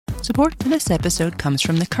Support for this episode comes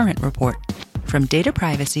from The Current Report. From data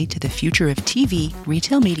privacy to the future of TV,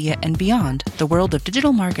 retail media, and beyond, the world of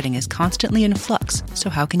digital marketing is constantly in flux, so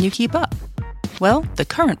how can you keep up? Well, The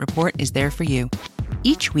Current Report is there for you.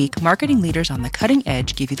 Each week, marketing leaders on the cutting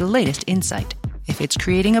edge give you the latest insight. If it's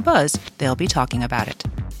creating a buzz, they'll be talking about it.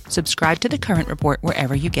 Subscribe to The Current Report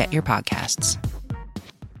wherever you get your podcasts.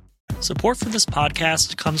 Support for this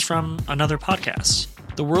podcast comes from another podcast.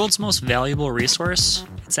 The world's most valuable resource,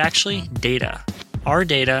 it's actually data. Our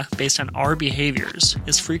data, based on our behaviors,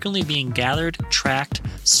 is frequently being gathered, tracked,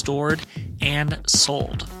 stored, and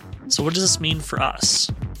sold. So what does this mean for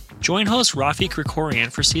us? Join host Rafi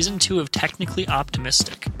Krikorian for Season 2 of Technically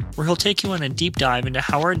Optimistic, where he'll take you on a deep dive into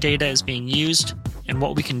how our data is being used and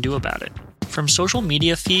what we can do about it. From social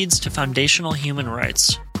media feeds to foundational human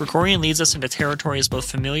rights, Krikorian leads us into territories both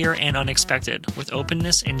familiar and unexpected, with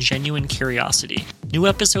openness and genuine curiosity. New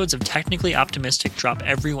episodes of Technically Optimistic drop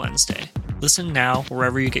every Wednesday. Listen now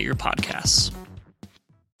wherever you get your podcasts.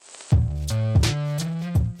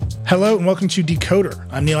 Hello and welcome to Decoder.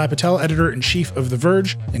 I'm Nilay Patel, editor-in-chief of The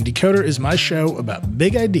Verge, and Decoder is my show about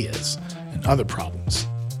big ideas and other problems.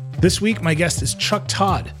 This week, my guest is Chuck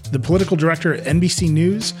Todd, the political director at NBC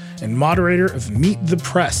News and moderator of Meet the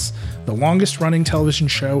Press, the longest-running television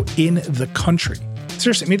show in the country.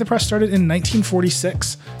 Seriously, Meet the Press started in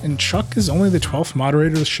 1946, and Chuck is only the 12th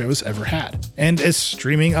moderator the show's ever had. And as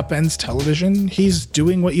streaming upends television, he's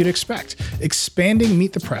doing what you'd expect, expanding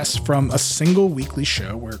Meet the Press from a single weekly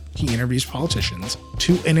show where he interviews politicians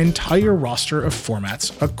to an entire roster of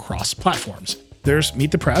formats across platforms. There's Meet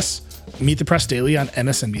the Press Daily on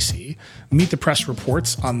MSNBC, Meet the Press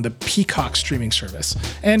Reports on the Peacock streaming service,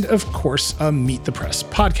 and of course, a Meet the Press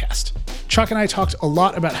podcast. Chuck and I talked a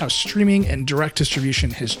lot about how streaming and direct distribution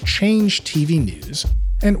has changed TV news,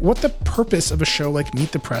 and what the purpose of a show like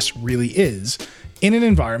Meet the Press really is in an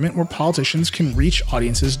environment where politicians can reach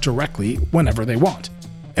audiences directly whenever they want.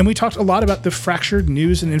 And we talked a lot about the fractured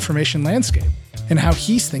news and information landscape, and how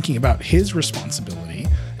he's thinking about his responsibility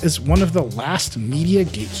as one of the last media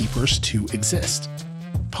gatekeepers to exist.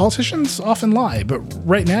 Politicians often lie, but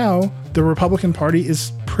right now, the Republican Party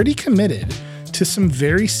is pretty committed to some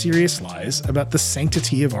very serious lies about the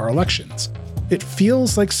sanctity of our elections. It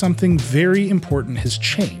feels like something very important has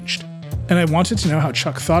changed, and I wanted to know how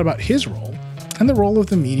Chuck thought about his role and the role of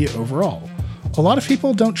the media overall. A lot of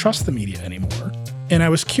people don't trust the media anymore, and I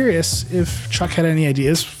was curious if Chuck had any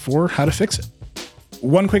ideas for how to fix it.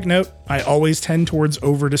 One quick note, I always tend towards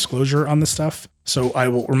over-disclosure on this stuff, so I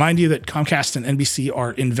will remind you that Comcast and NBC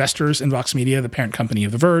are investors in Vox Media, the parent company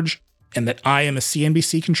of The Verge, and that I am a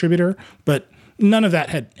CNBC contributor, but none of that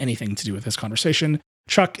had anything to do with this conversation.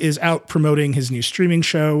 Chuck is out promoting his new streaming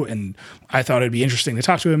show, and I thought it'd be interesting to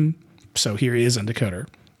talk to him, so here he is on Decoder.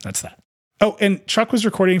 That's that. Oh, and Chuck was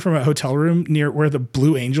recording from a hotel room near where the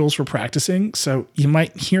Blue Angels were practicing, so you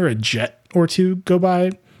might hear a jet or two go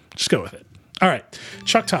by. Just go with it. All right,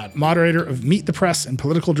 Chuck Todd, moderator of Meet the Press and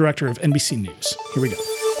political director of NBC News. Here we go.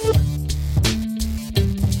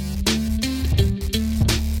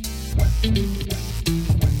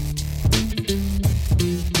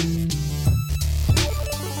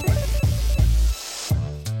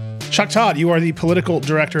 Chuck Todd, you are the political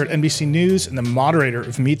director at NBC News and the moderator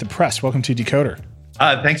of Meet the Press. Welcome to Decoder.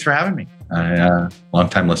 Thanks for having me.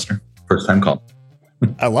 Long-time listener, first-time call.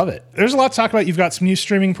 I love it. There's a lot to talk about. You've got some new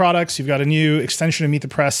streaming products. You've got a new extension of Meet the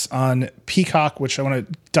Press on Peacock, which I want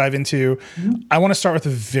to dive into. Mm-hmm. I want to start with a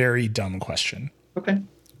very dumb question. Okay.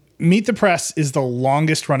 Meet the Press is the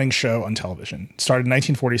longest running show on television. It started in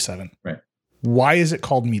 1947. Right. Why is it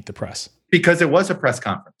called Meet the Press? Because it was a press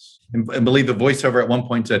conference. And I believe the voiceover at one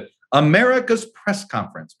point said, America's press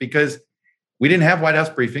conference, because we didn't have White House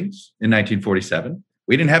briefings in 1947.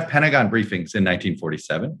 We didn't have Pentagon briefings in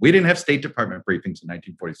 1947. We didn't have State Department briefings in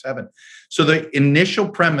 1947. So the initial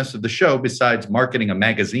premise of the show, besides marketing a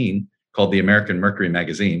magazine called the American Mercury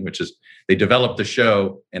Magazine, which is they developed the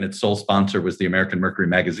show and its sole sponsor was the American Mercury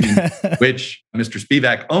Magazine, which Mr.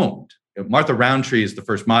 Spivak owned. Martha Roundtree is the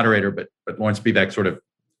first moderator, but Lawrence Spivak sort of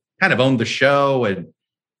kind of owned the show and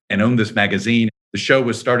owned this magazine. The show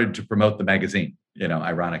was started to promote the magazine,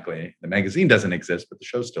 ironically. The magazine doesn't exist, but the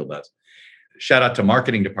show still does. Shout out to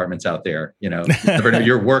marketing departments out there. You never know,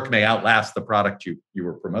 your work may outlast the product you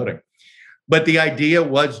were promoting. But the idea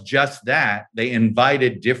was just that. They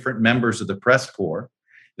invited different members of the press corps.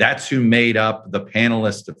 That's who made up the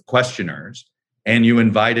panelist of questioners. And you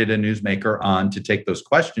invited a newsmaker on to take those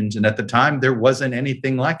questions. And at the time, there wasn't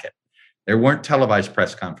anything like it. There weren't televised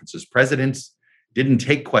press conferences. Presidents didn't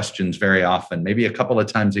take questions very often, maybe a couple of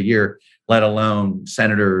times a year, let alone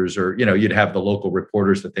senators or, you'd have the local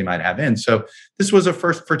reporters that they might have in. So this was a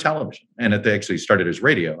first for television. And it actually started as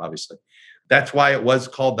radio, obviously. That's why it was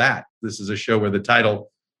called that. This is a show where the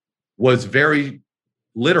title was very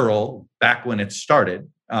literal back when it started.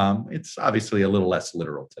 It's obviously a little less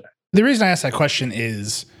literal today. The reason I ask that question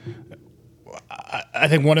is I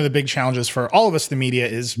think one of the big challenges for all of us in the media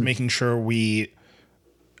is making sure we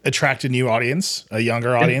attract a new audience, a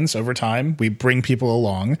younger audience over time. We bring people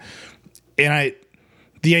along. And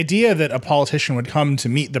the idea that a politician would come to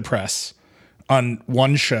meet the press on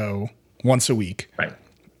one show once a week, right?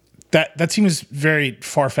 That seems very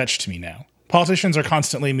far-fetched to me now. Politicians are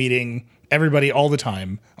constantly meeting everybody all the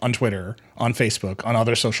time on Twitter, on Facebook, on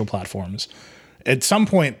other social platforms. At some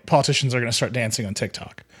point, politicians are going to start dancing on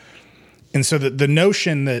TikTok. And so the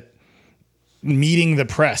notion that meeting the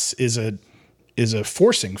press is a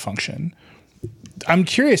forcing function, I'm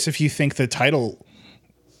curious if you think the title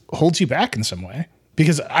holds you back in some way.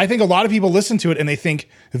 Because I think a lot of people listen to it and they think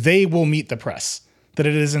they will meet the press, that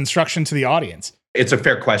it is instruction to the audience. It's a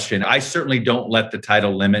fair question. I certainly don't let the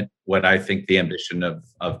title limit what I think the ambition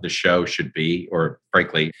of the show should be, or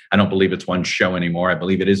frankly, I don't believe it's one show anymore. I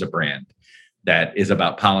believe it is a brand that is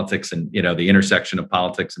about politics and, the intersection of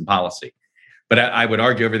politics and policy. But I would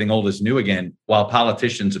argue everything old is new again. While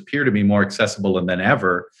politicians appear to be more accessible than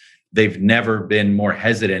ever, they've never been more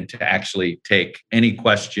hesitant to actually take any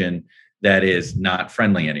question that is not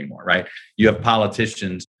friendly anymore, right? You have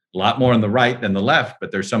politicians a lot more on the right than the left,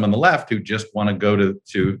 but there's some on the left who just want to go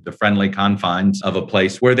to the friendly confines of a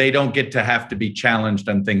place where they don't get to have to be challenged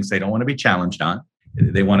on things they don't want to be challenged on.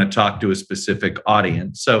 They want to talk to a specific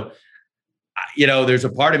audience. So, there's a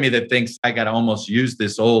part of me that thinks I got to almost use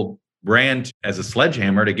this old brand as a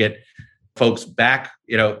sledgehammer to get folks back.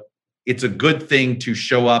 It's a good thing to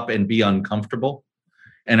show up and be uncomfortable.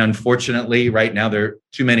 And unfortunately, right now, there are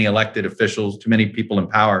too many elected officials, too many people in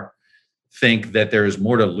power think that there is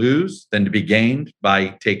more to lose than to be gained by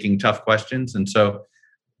taking tough questions. And so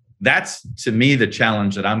that's, to me, the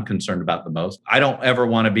challenge that I'm concerned about the most. I don't ever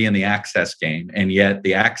want to be in the access game. And yet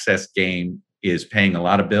the access game is paying a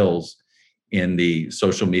lot of bills in the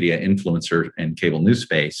social media influencer and cable news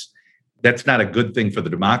space. That's not a good thing for the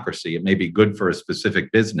democracy. It may be good for a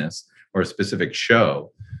specific business or a specific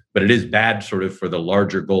show, but it is bad sort of for the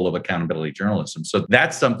larger goal of accountability journalism. So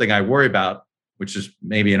that's something I worry about, which is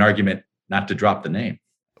maybe an argument not to drop the name.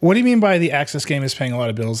 What do you mean by the access game is paying a lot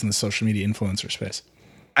of bills in the social media influencer space?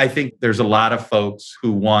 I think there's a lot of folks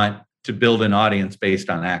who want to build an audience based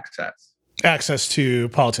on access. Access to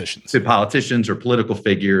politicians. To politicians or political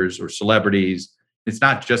figures or celebrities. It's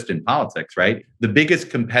not just in politics, right? The biggest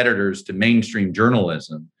competitors to mainstream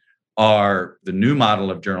journalism are the new model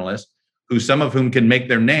of journalists, who some of whom can make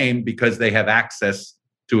their name because they have access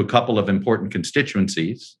to a couple of important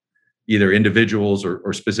constituencies, either individuals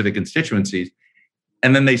or specific constituencies.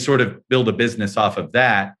 And then they sort of build a business off of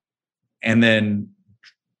that. And then,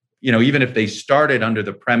 even if they started under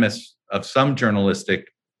the premise of some journalistic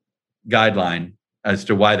guideline as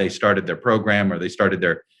to why they started their program or they started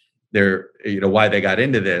their why they got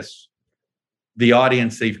into this, the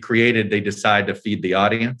audience they've created, they decide to feed the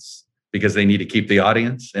audience because they need to keep the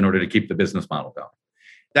audience in order to keep the business model going.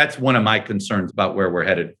 That's one of my concerns about where we're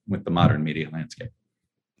headed with the modern media landscape.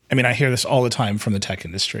 I mean, I hear this all the time from the tech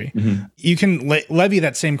industry. Mm-hmm. You can levy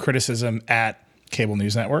that same criticism at cable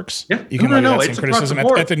news networks. Yeah. You can levy that same it's criticism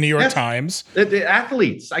at the New York Times. The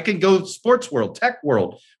athletes, I can go sports world, tech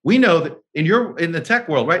world. We know that in the tech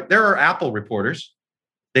world, right? There are Apple reporters.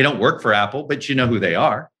 They don't work for Apple, but you know who they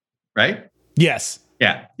are, right? Yes.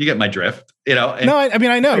 Yeah, you get my drift. And no, I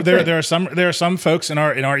mean I know there are some folks in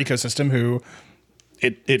our ecosystem who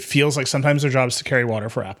it feels like sometimes their job is to carry water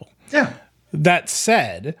for Apple. Yeah. That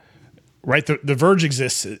said, right, the Verge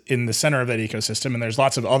exists in the center of that ecosystem, and there's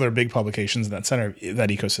lots of other big publications in that center of that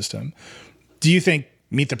ecosystem. Do you think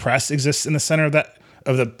Meet the Press exists in the center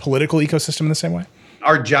of the political ecosystem in the same way?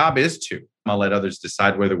 Our job is to. I'll let others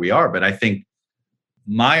decide whether we are, but I think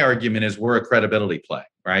my argument is we're a credibility play,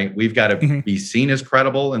 right? We've got to be seen as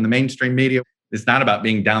credible in the mainstream media. It's not about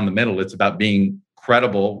being down the middle. It's about being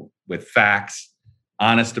credible with facts,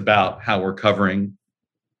 honest about how we're covering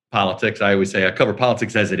politics. I always say I cover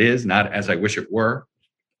politics as it is, not as I wish it were.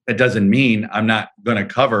 That doesn't mean I'm not going to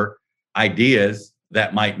cover ideas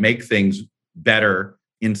that might make things better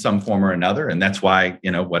in some form or another. And that's why,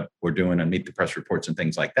 what we're doing on Meet the Press reports and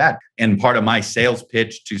things like that. And part of my sales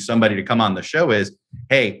pitch to somebody to come on the show is,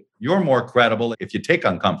 hey, you're more credible if you take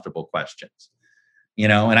uncomfortable questions.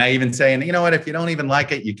 And I even say, and you know what, if you don't even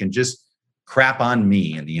like it, you can just crap on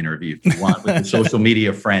me in the interview if you want with the social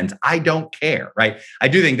media friends. I don't care, right? I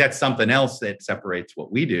do think that's something else that separates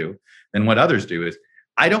what we do than what others do is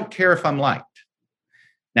I don't care if I'm liked.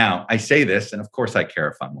 Now, I say this, and of course I care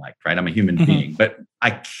if I'm liked, right? I'm a human being, but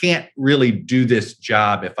I can't really do this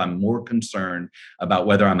job if I'm more concerned about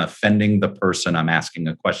whether I'm offending the person I'm asking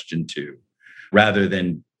a question to, rather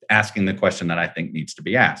than asking the question that I think needs to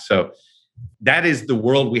be asked. So that is the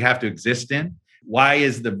world we have to exist in. Why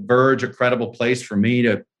is The Verge a credible place for me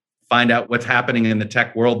to find out what's happening in the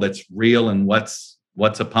tech world that's real and what's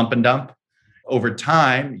a pump and dump? Over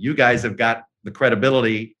time, you guys have got the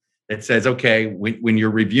credibility that says, okay, when you're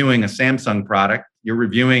reviewing a Samsung product, you're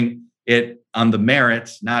reviewing it on the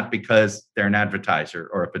merits, not because they're an advertiser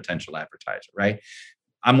or a potential advertiser, right?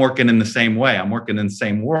 I'm working in the same way. I'm working in the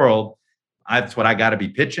same world. That's what I got to be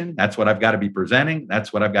pitching. That's what I've got to be presenting.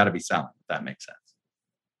 That's what I've got to be selling, if that makes sense.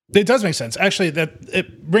 It does make sense. Actually, that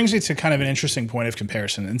it brings me to kind of an interesting point of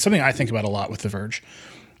comparison and something I think about a lot with The Verge.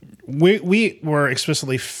 We were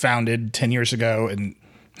explicitly founded 10 years ago and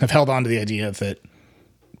have held on to the idea that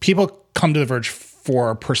people come to The Verge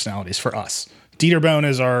for personalities, for us. Dieter Bohn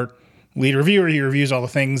is our lead reviewer. He reviews all the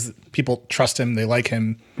things. People trust him. They like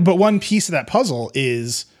him. But one piece of that puzzle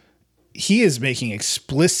is he is making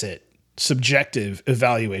explicit subjective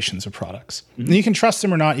evaluations of products. And you can trust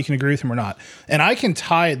him or not. You can agree with him or not. And I can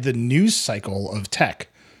tie the news cycle of tech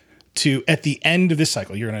to at the end of this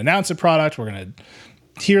cycle. You're going to announce a product. We're going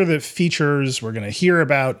to hear the features. We're going to hear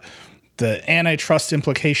about the antitrust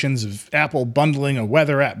implications of Apple bundling a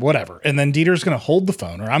weather app, whatever. And then Dieter's going to hold the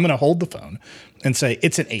phone, or I'm going to hold the phone and say,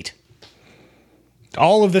 it's an 8.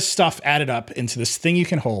 All of this stuff added up into this thing you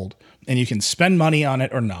can hold, and you can spend money on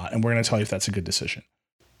it or not. And we're going to tell you if that's a good decision.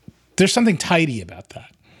 There's something tidy about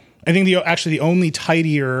that. I think the only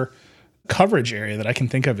tidier coverage area that I can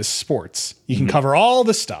think of is sports. You can cover all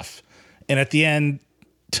the stuff. And at the end,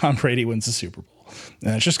 Tom Brady wins the Super Bowl.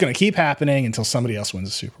 And it's just going to keep happening until somebody else wins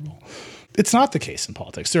the Super Bowl. It's not the case in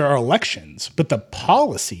politics. There are elections, but the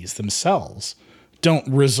policies themselves don't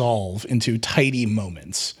resolve into tidy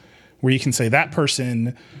moments where you can say that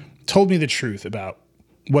person told me the truth about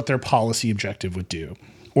what their policy objective would do,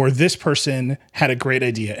 or this person had a great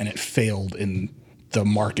idea and it failed in the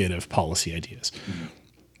market of policy ideas.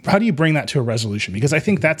 How do you bring that to a resolution? Because I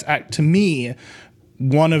think that's, to me,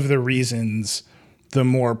 one of the reasons the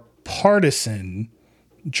more partisan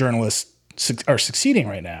journalists are succeeding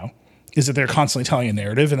right now is that they're constantly telling a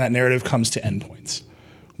narrative, and that narrative comes to endpoints.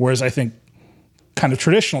 Whereas I think kind of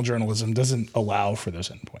traditional journalism doesn't allow for those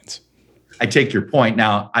endpoints. I take your point.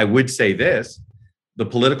 Now, I would say this, the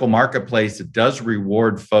political marketplace does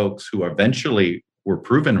reward folks who eventually were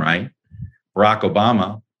proven right. Barack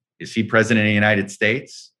Obama, is he president of the United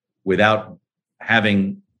States without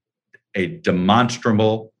having a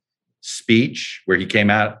demonstrable speech where he came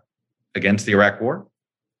out against the Iraq War?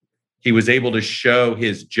 He was able to show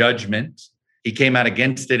his judgment. He came out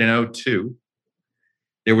against it in 2002.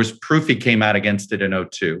 There was proof he came out against it in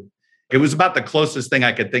 2002. It was about the closest thing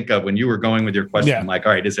I could think of when you were going with your question. Yeah. I'm like,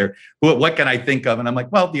 all right, what can I think of? And I'm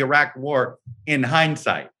like, well, the Iraq War in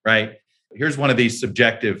hindsight, right? Here's one of these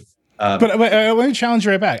subjective. But let me challenge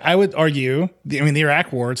you right back. I would argue, the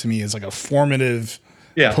Iraq War to me is like a formative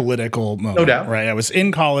political moment. No doubt. Right? I was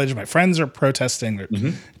in college. My friends are protesting.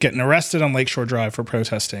 They're getting arrested on Lakeshore Drive for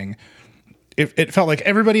protesting. It felt like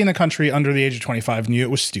everybody in the country under the age of 25 knew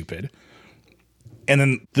it was stupid. And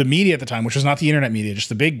then the media at the time, which was not the internet media, just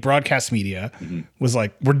the big broadcast media, was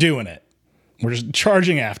like, we're doing it. We're just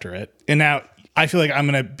charging after it. And now I feel like I'm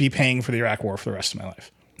going to be paying for the Iraq War for the rest of my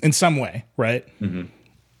life in some way, right?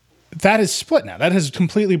 That is split now. That has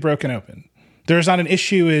completely broken open. There's not an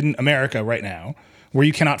issue in America right now where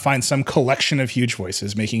you cannot find some collection of huge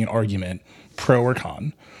voices making an argument pro or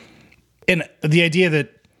con. And the idea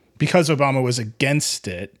that because Obama was against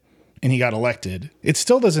it and he got elected, it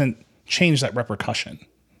still doesn't change that repercussion,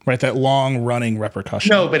 right? That long-running repercussion.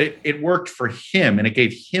 No, but it worked for him, and it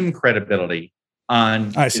gave him credibility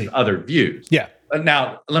on his other views. Yeah.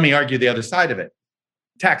 Now, let me argue the other side of it.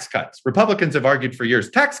 Tax cuts. Republicans have argued for years,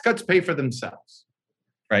 tax cuts pay for themselves,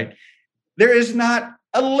 right? There is not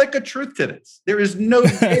a lick of truth to this. There is no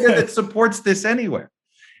data that supports this anywhere.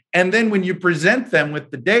 And then when you present them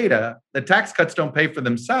with the data, the tax cuts don't pay for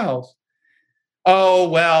themselves. Oh,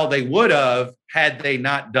 well, they would have had they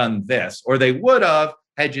not done this, or they would have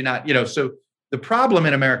had you not, so the problem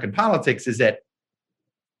in American politics is that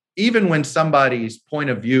even when somebody's point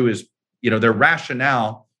of view is, their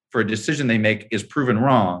rationale for a decision they make is proven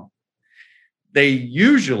wrong, they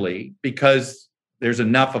usually, because there's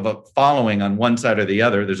enough of a following on one side or the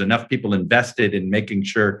other. There's enough people invested in making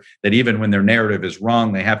sure that even when their narrative is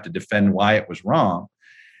wrong, they have to defend why it was wrong,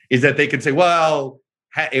 is that they can say, well,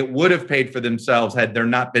 it would have paid for themselves had there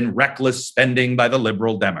not been reckless spending by the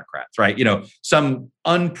liberal Democrats, right? Some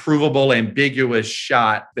unprovable, ambiguous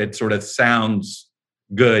shot that sort of sounds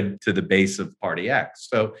good to the base of Party X.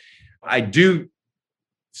 So I do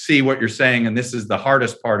see what you're saying, and this is the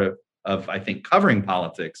hardest part of I think, covering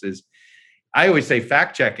politics is I always say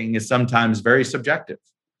fact checking is sometimes very subjective.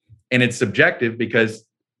 And it's subjective because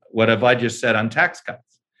what have I just said on tax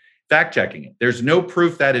cuts? Fact checking it. There's no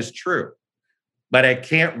proof that is true, but I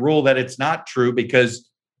can't rule that it's not true because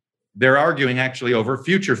they're arguing actually over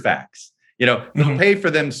future facts. They'll pay for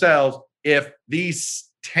themselves if these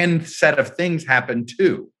 10 set of things happen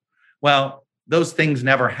too. Well, those things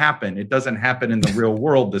never happen. It doesn't happen in the real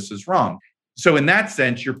world. This is wrong. So in that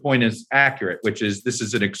sense, your point is accurate, which is this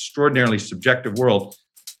is an extraordinarily subjective world.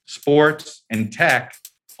 Sports and tech,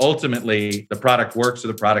 ultimately, the product works or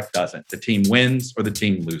the product doesn't. The team wins or the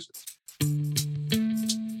team loses.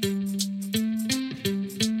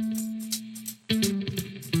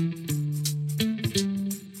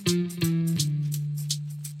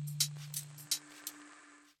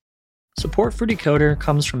 Support for Decoder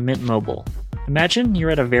comes from Mint Mobile. Imagine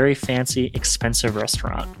you're at a very fancy, expensive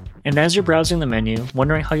restaurant. And as you're browsing the menu,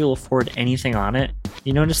 wondering how you'll afford anything on it,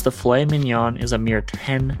 you notice the filet mignon is a mere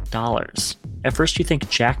 $10. At first you think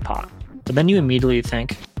jackpot, but then you immediately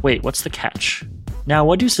think, wait, what's the catch? Now,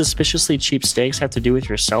 what do suspiciously cheap steaks have to do with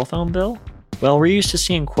your cell phone bill? Well, we're used to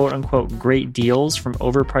seeing quote-unquote great deals from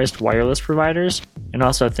overpriced wireless providers, and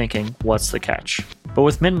also thinking, what's the catch? But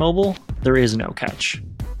with Mint Mobile, there is no catch.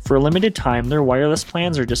 For a limited time, their wireless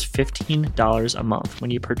plans are just $15 a month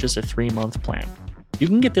when you purchase a 3-month plan. You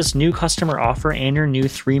can get this new customer offer and your new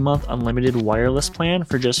 3-month unlimited wireless plan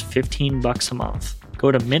for just $15 a month.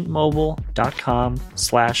 Go to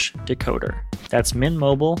mintmobile.com/decoder. That's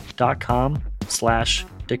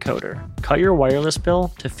mintmobile.com/decoder. Cut your wireless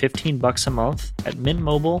bill to $15 a month at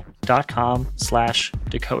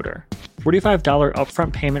mintmobile.com/decoder. $45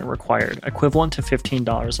 upfront payment required, equivalent to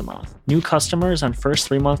 $15 a month. New customers on first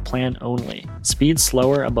 3-month plan only. Speed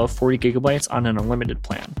slower above 40 gigabytes on an unlimited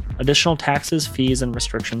plan. Additional taxes, fees, and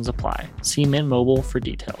restrictions apply. See Mint Mobile for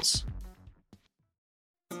details.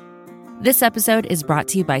 This episode is brought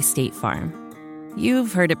to you by State Farm.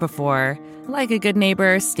 You've heard it before. Like a good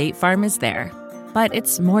neighbor, State Farm is there. But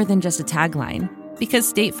it's more than just a tagline. Because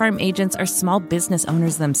State Farm agents are small business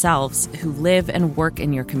owners themselves who live and work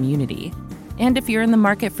in your community. And if you're in the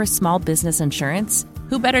market for small business insurance,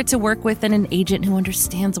 who better to work with than an agent who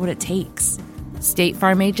understands what it takes? State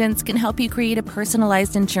Farm agents can help you create a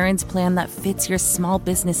personalized insurance plan that fits your small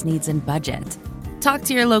business needs and budget. Talk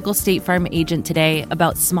to your local State Farm agent today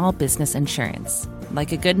about small business insurance.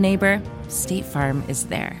 Like a good neighbor, State Farm is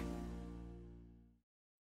there.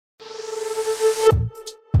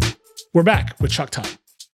 We're back with Chuck Todd.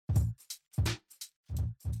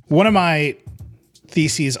 One of my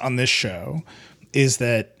theses on this show is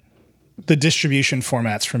that the distribution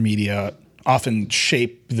formats for media often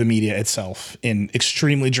shape the media itself in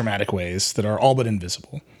extremely dramatic ways that are all but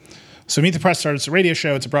invisible. So Meet the Press started as a radio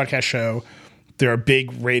show. It's a broadcast show. There are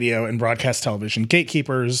big radio and broadcast television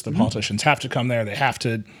gatekeepers. The politicians have to come there. They have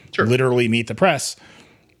to literally meet the press.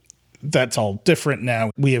 That's all different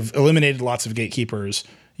now. We have eliminated lots of gatekeepers.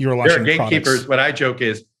 You're launching there are gatekeepers. products. What I joke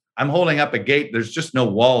is I'm holding up a gate. There's just no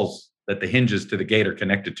walls that the hinges to the gate are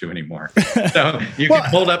connected to anymore. So you can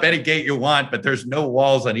hold up any gate you want, but there's no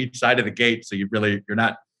walls on each side of the gate. So you're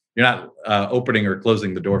not opening or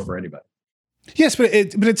closing the door for anybody. Yes, but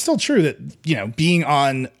it's still true that, being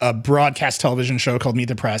on a broadcast television show called Meet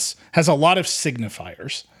the Press has a lot of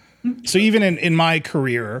signifiers. So even in my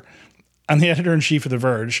career, I'm the editor-in-chief of The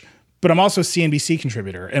Verge, but I'm also a CNBC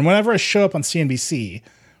contributor. And whenever I show up on CNBC,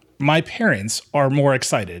 my parents are more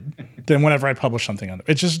excited than whenever I publish something on them.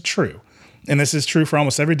 It's just true. And this is true for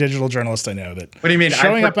almost every digital journalist I know. That what do you mean?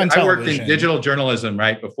 Showing up on television. I worked in digital journalism,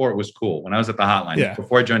 right, before it was cool, when I was at the Hotline,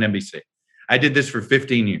 before I joined NBC. I did this for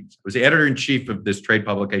 15 years. I was the editor-in-chief of this trade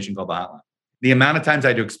publication called The Hotline. The amount of times I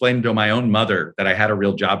had to explain to my own mother that I had a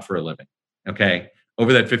real job for a living,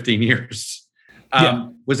 over that 15 years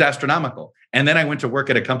was astronomical. And then I went to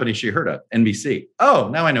work at a company she heard of, NBC. Oh,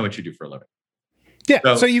 now I know what you do for a living.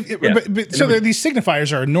 Yeah. So these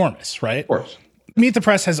signifiers are enormous, right? Of course. Meet the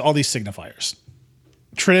Press has all these signifiers.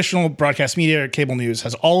 Traditional broadcast media, cable news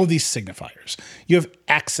has all of these signifiers. You have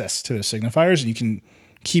access to those signifiers, and you can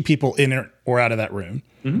keep people in or out of that room.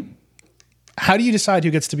 Mm-hmm. How do you decide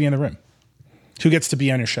who gets to be in the room? Who gets to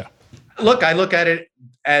be on your show? Look, I look at it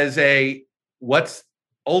as what's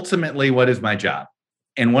ultimately, what is my job?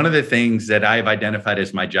 And one of the things that I've identified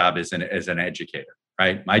as my job is as an educator,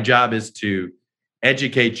 right? My job is to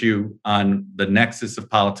educate you on the nexus of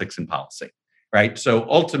politics and policy, right? So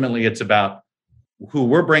ultimately, it's about who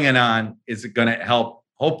we're bringing on. Is it going to help,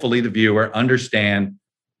 hopefully, the viewer understand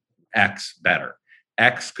X better?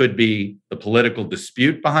 X could be the political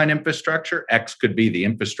dispute behind infrastructure. X could be the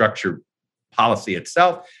infrastructure policy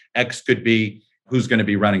itself. X could be who's going to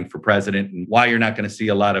be running for president and why you're not going to see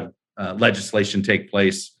a lot of legislation take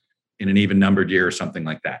place in an even numbered year or something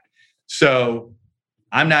like that. So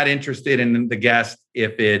I'm not interested in the guest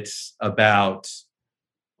if it's about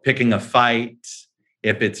picking a fight,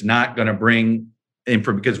 if it's not going to bring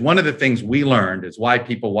info, because one of the things we learned is why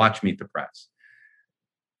people watch Meet the Press.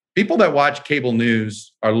 People that watch cable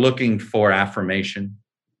news are looking for affirmation.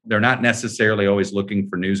 They're not necessarily always looking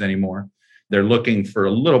for news anymore. They're looking for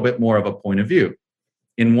a little bit more of a point of view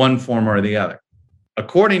in one form or the other.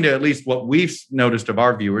 According to at least what we've noticed of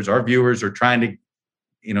our viewers are trying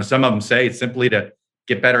to, some of them say it's simply to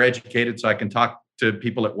get better educated so I can talk to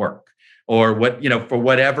people at work or for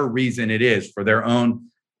whatever reason it is for their own.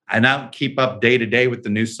 I don't keep up day to day with the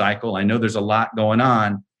news cycle. I know there's a lot going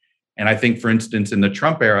on. And I think, for instance, in the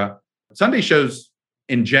Trump era, Sunday shows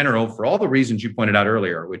in general, for all the reasons you pointed out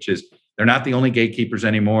earlier, which is they're not the only gatekeepers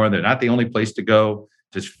anymore. They're not the only place to go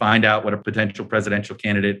to find out what a potential presidential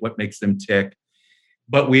candidate, what makes them tick.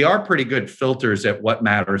 But we are pretty good filters at what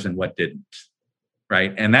matters and what didn't,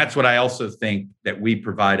 right? And that's what I also think that we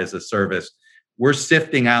provide as a service. We're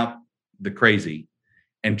sifting out the crazy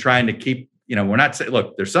and trying to keep, we're not saying,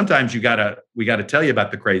 look, there's sometimes we got to tell you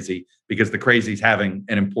about the crazy because the crazy is having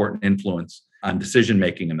an important influence on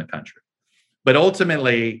decision-making in the country. But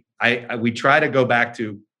ultimately, we try to go back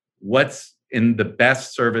to what's in the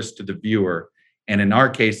best service to the viewer. And in our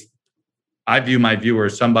case, I view my viewer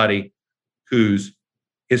as somebody who's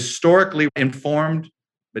historically informed,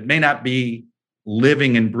 but may not be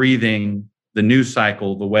living and breathing the news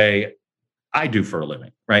cycle the way I do for a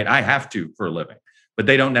living, right? I have to for a living, but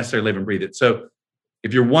they don't necessarily live and breathe it. So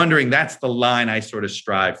if you're wondering, that's the line I sort of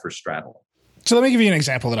strive for straddling. So let me give you an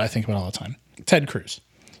example that I think about all the time. Ted Cruz.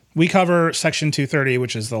 We cover Section 230,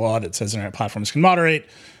 which is the law that says internet platforms can moderate.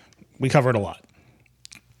 We cover it a lot.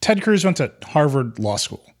 Ted Cruz went to Harvard Law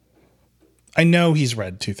School. I know he's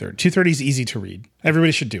read 230. 230 is easy to read.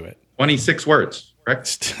 Everybody should do it. 26 words,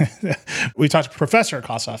 correct? We talked to Professor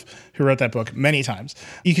Kossoff, who wrote that book many times.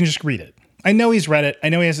 You can just read it. I know he's read it. I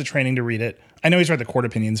know he has the training to read it. I know he's read the court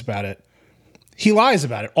opinions about it. He lies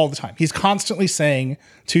about it all the time. He's constantly saying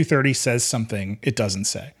 230 says something it doesn't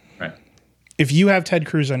say. Right. If you have Ted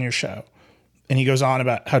Cruz on your show and he goes on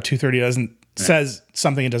about how 230 says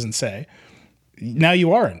something it doesn't say, now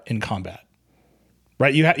you are in combat.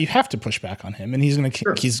 Right, you have to push back on him, and he's going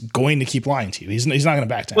to keep lying to you. He's not going to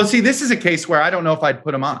back down. Well, see, this is a case where I don't know if I'd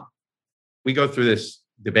put him on. We go through this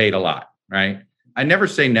debate a lot, right? I never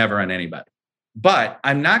say never on anybody, but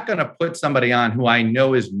I'm not going to put somebody on who I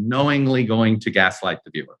know is knowingly going to gaslight the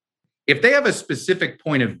viewer. If they have a specific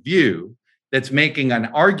point of view that's making an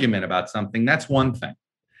argument about something, that's one thing.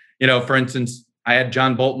 For instance, I had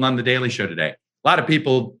John Bolton on The Daily Show today. A lot of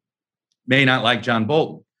people may not like John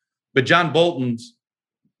Bolton, but John Bolton's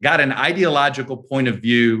got an ideological point of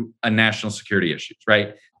view on national security issues,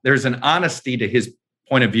 right? There's an honesty to his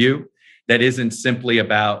point of view that isn't simply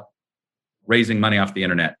about raising money off the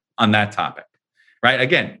internet on that topic, right?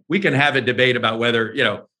 Again, we can have a debate about whether,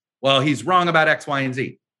 he's wrong about X, Y, and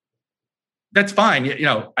Z. That's fine.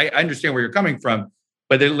 I understand where you're coming from,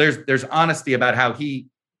 but there's honesty about how he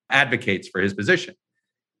advocates for his position.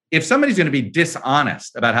 If somebody's going to be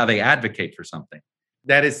dishonest about how they advocate for something,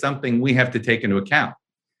 that is something we have to take into account.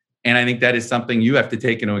 And I think that is something you have to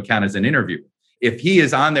take into account as an interviewer. If he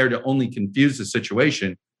is on there to only confuse the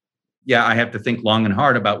situation, I have to think long and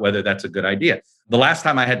hard about whether that's a good idea. The last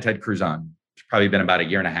time I had Ted Cruz on, it's probably been about a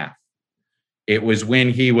year and a half. It was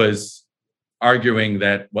when he was arguing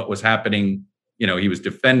that what was happening, he was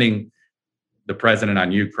defending the president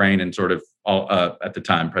on Ukraine and sort of at the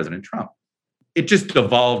time, President Trump. It just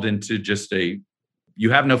devolved into just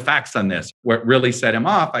you have no facts on this. What really set him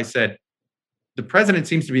off, I said, the president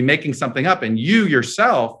seems to be making something up, and you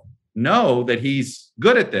yourself know that he's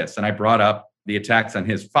good at this. And I brought up the attacks on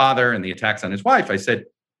his father and the attacks on his wife. I said,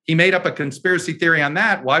 he made up a conspiracy theory on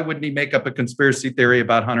that. Why wouldn't he make up a conspiracy theory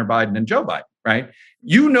about Hunter Biden and Joe Biden, right?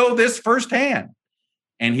 You know this firsthand.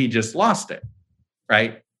 And he just lost it,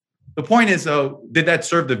 right? The point is, though, did that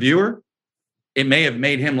serve the viewer? It may have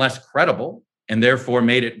made him less credible and therefore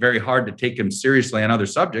made it very hard to take him seriously on other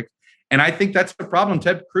subjects. And I think that's the problem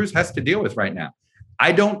Ted Cruz has to deal with right now.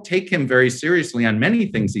 I don't take him very seriously on many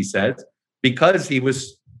things he says because he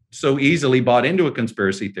was so easily bought into a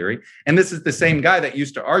conspiracy theory. And this is the same guy that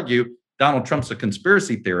used to argue Donald Trump's a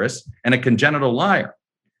conspiracy theorist and a congenital liar.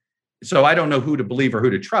 So I don't know who to believe or who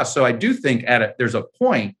to trust. So I do think there's a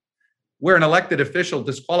point where an elected official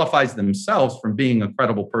disqualifies themselves from being a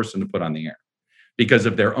credible person to put on the air because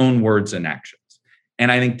of their own words and actions.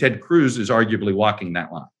 And I think Ted Cruz is arguably walking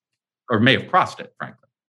that line, or may have crossed it, frankly.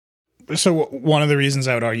 So one of the reasons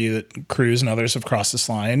I would argue that Cruz and others have crossed this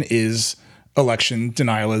line is election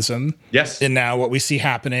denialism. Yes. And now what we see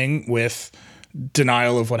happening with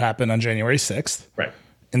denial of what happened on January 6th. Right.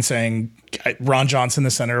 And saying Ron Johnson,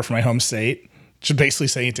 the senator from my home state, should basically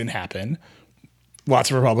say it didn't happen. Lots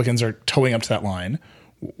of Republicans are towing up to that line.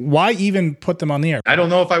 Why even put them on the air? I don't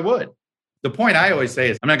know if I would. The point I always say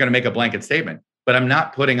is I'm not going to make a blanket statement, but I'm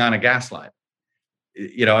not putting on a gaslight.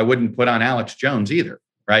 I wouldn't put on Alex Jones either,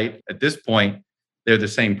 right? At this point, they're the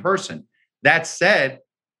same person. That said,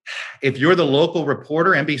 if you're the local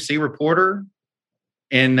reporter, NBC reporter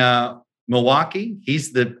in Milwaukee,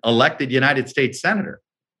 he's the elected United States senator.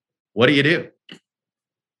 What do? Do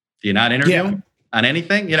you not interview him on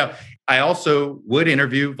anything? I also would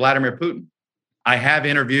interview Vladimir Putin. I have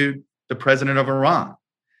interviewed the president of Iran.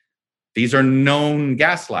 These are known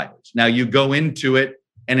gaslighters. Now you go into it,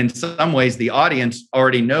 and in some ways, the audience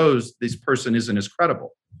already knows this person isn't as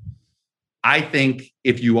credible. I think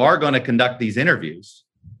if you are going to conduct these interviews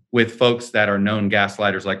with folks that are known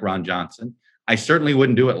gaslighters like Ron Johnson, I certainly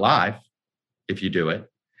wouldn't do it live if you do it.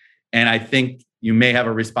 And I think you may have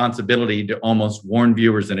a responsibility to almost warn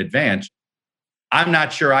viewers in advance. I'm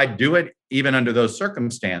not sure I'd do it even under those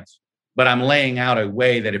circumstances, but I'm laying out a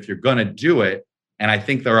way that if you're going to do it, and I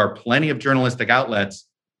think there are plenty of journalistic outlets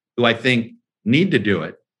who I think need to do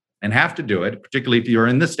it and have to do it, particularly if you're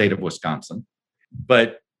in the state of Wisconsin.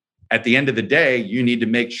 But at the end of the day, you need to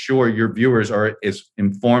make sure your viewers are as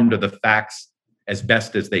informed of the facts as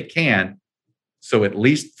best as they can. So at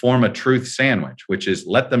least form a truth sandwich, which is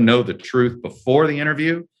let them know the truth before the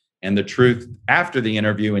interview and the truth after the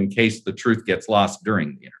interview in case the truth gets lost during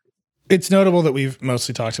the interview. It's notable that we've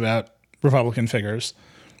mostly talked about Republican figures.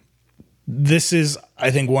 This is, I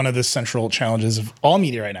think, one of the central challenges of all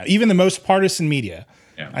media right now, even the most partisan media.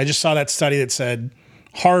 Yeah. I just saw that study that said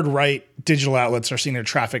hard right digital outlets are seeing their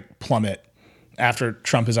traffic plummet after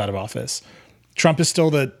Trump is out of office. Trump is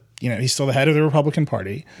still he's still the head of the Republican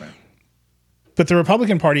Party. Right. But the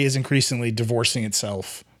Republican Party is increasingly divorcing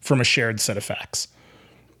itself from a shared set of facts.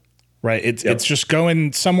 Right? It's just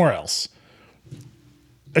going somewhere else.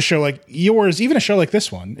 A show like yours, even a show like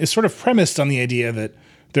this one, is sort of premised on the idea that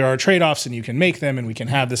there are trade-offs and you can make them and we can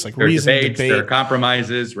have this reasoned debate. There are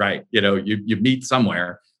compromises, right? You meet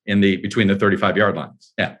somewhere between the 35-yard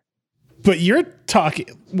lines. Yeah. But you're talking,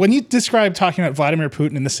 when you describe talking about Vladimir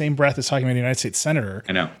Putin in the same breath as talking about a United States senator,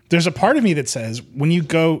 I know. There's a part of me that says when you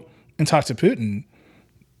go and talk to Putin,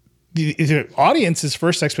 the audience's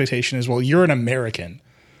first expectation is, well, you're an American,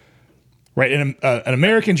 right? And an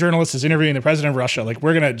American journalist is interviewing the president of Russia. Like,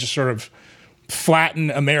 we're going to just sort of flatten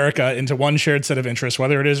America into one shared set of interests,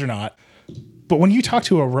 whether it is or not. But when you talk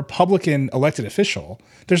to a Republican elected official,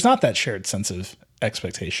 there's not that shared sense of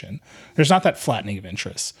expectation. There's not that flattening of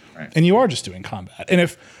interests. Right. And you are just doing combat. And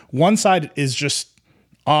if one side is just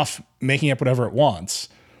off making up whatever it wants,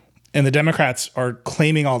 and the Democrats are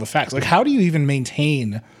claiming all the facts, like, how do you even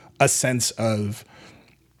maintain a sense of,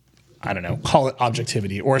 I don't know, call it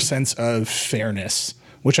objectivity or a sense of fairness,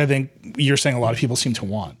 which I think you're saying a lot of people seem to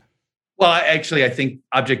want? Well, actually, I think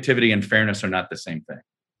objectivity and fairness are not the same thing.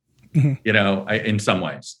 Mm-hmm. In some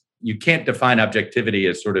ways, you can't define objectivity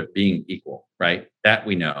as sort of being equal, right? That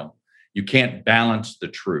we know. You can't balance the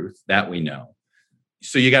truth, that we know.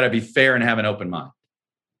 So you got to be fair and have an open mind.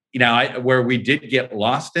 Where we did get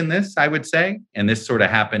lost in this, I would say, and this sort of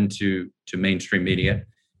happened to mainstream media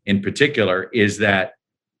in particular, is that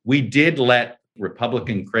we did let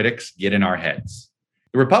Republican critics get in our heads.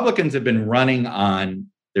 The Republicans have been running on,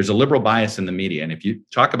 there's a liberal bias in the media. And if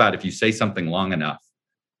you say something long enough,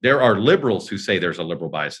 there are liberals who say there's a liberal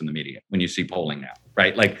bias in the media when you see polling now,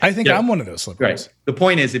 right? Like, I think I'm one of those liberals. Right. The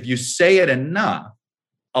point is, if you say it enough,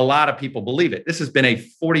 a lot of people believe it. This has been a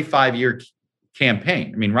 45-year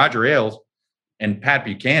campaign. I mean, Roger Ailes and Pat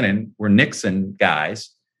Buchanan were Nixon guys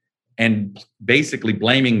and basically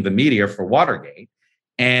blaming the media for Watergate.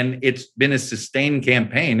 And it's been a sustained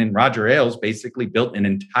campaign. And Roger Ailes basically built an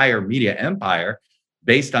entire media empire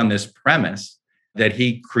based on this premise that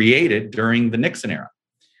he created during the Nixon era.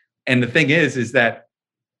 And the thing is that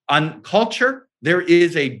on culture, there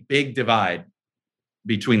is a big divide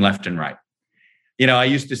between left and right. I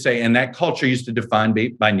used to say, and that culture used to define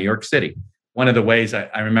by New York City. One of the ways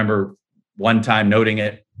I remember one time noting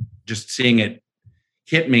it just seeing it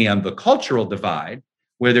hit me on the cultural divide,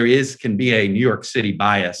 where can be a New York City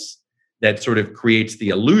bias that sort of creates the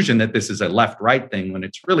illusion that this is a left-right thing when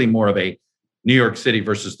it's really more of a New York City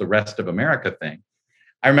versus the rest of America thing.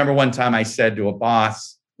 I remember one time I said to a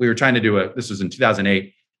boss, we were trying to this was in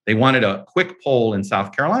 2008, they wanted a quick poll in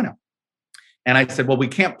South Carolina. And I said, well, we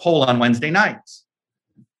can't poll on Wednesday nights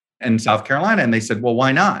in South Carolina. And they said, well,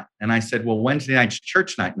 why not? And I said, well, Wednesday night's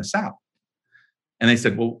church night in the South. And they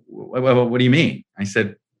said, well, what do you mean? I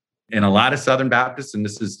said, in a lot of Southern Baptists, and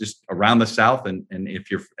this is just around the South, and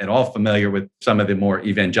if you're at all familiar with some of the more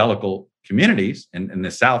evangelical communities, and in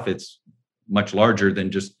the South, it's much larger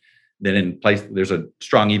than in place. There's a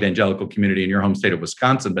strong evangelical community in your home state of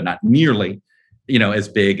Wisconsin, but not nearly, as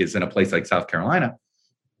big as in a place like South Carolina.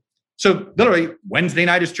 So literally, Wednesday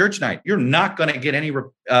night is church night. You're not going to get any,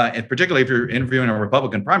 particularly if you're interviewing a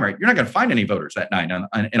Republican primary, you're not going to find any voters that night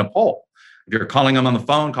in a poll. If you're calling them on the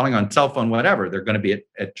phone, calling on cell phone, whatever, they're going to be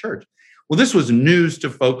at church. Well, this was news to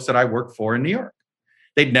folks that I work for in New York.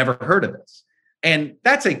 They'd never heard of this. And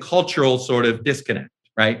that's a cultural sort of disconnect,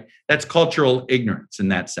 right? That's cultural ignorance in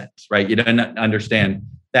that sense, right? You don't understand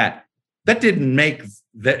that. That didn't make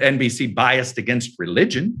the NBC biased against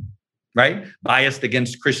religion, right? Biased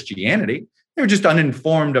against Christianity. They were just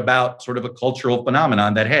uninformed about sort of a cultural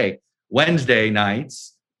phenomenon that, hey, Wednesday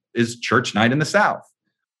nights is church night in the South.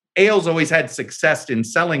 Ailes always had success in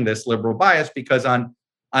selling this liberal bias because on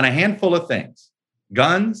a handful of things,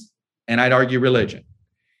 guns, and I'd argue religion,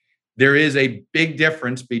 there is a big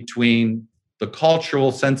difference between the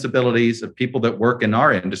cultural sensibilities of people that work in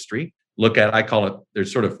our industry. I call it,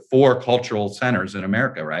 there's sort of 4 cultural centers in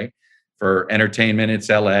America, right? For entertainment, it's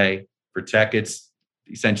LA. For tech, it's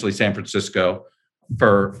essentially San Francisco.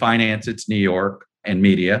 For finance, it's New York and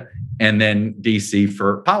media. And then DC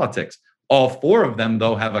for politics. All 4 of them,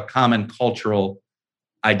 though, have a common cultural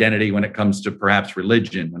identity when it comes to perhaps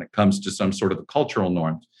religion, when it comes to some sort of the cultural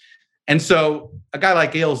norms. And so a guy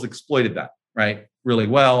like Ailes exploited that, right, really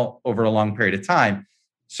well over a long period of time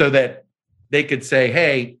so that they could say,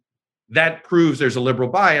 hey, that proves there's a liberal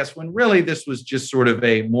bias, when really this was just sort of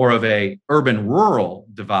more of a urban-rural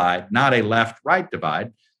divide, not a left-right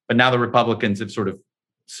divide. But now the Republicans have sort of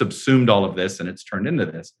subsumed all of this and it's turned into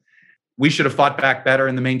this. We should have fought back better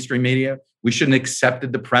in the mainstream media. We shouldn't have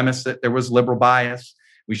accepted the premise that there was liberal bias.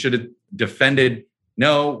 We should have defended,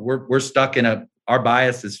 no, we're stuck in our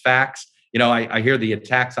bias is facts. I hear the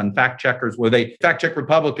attacks on fact checkers where they fact check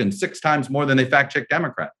Republicans 6 times more than they fact check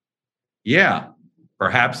Democrats. Yeah,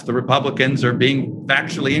 perhaps the Republicans are being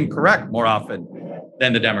factually incorrect more often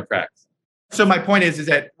than the Democrats. So my point is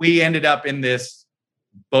that we ended up in this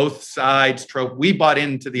both sides trope. We bought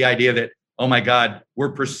into the idea that, oh my God,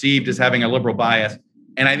 we're perceived as having a liberal bias.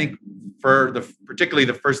 And I think for particularly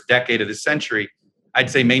the first decade of the century, I'd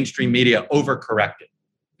say mainstream media overcorrected,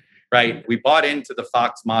 right? We bought into the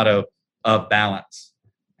Fox motto of balance.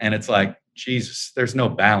 And it's like, Jesus, there's no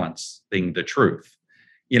balance being the truth.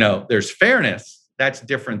 There's fairness. That's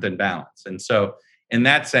different than balance. And so in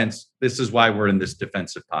that sense, this is why we're in this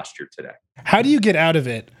defensive posture today. How do you get out of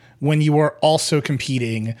it when you are also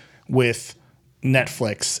competing with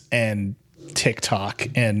Netflix and TikTok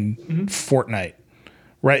and Fortnite?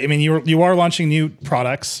 Right. I mean, you are launching new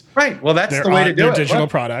products. Right. Well, that's the way to do it. Digital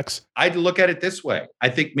products. I look at it this way. I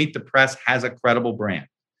think Meet the Press has a credible brand.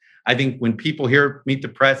 I think when people hear Meet the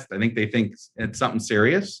Press, I think they think it's something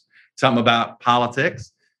serious, something about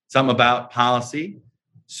politics, something about policy.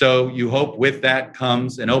 So you hope with that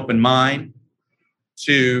comes an open mind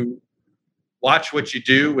to watch what you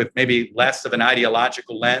do with maybe less of an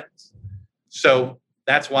ideological lens. So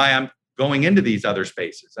that's why I'm going into these other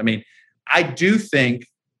spaces. I mean, I do think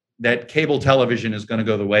that cable television is going to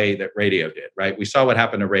go the way that radio did, right? We saw what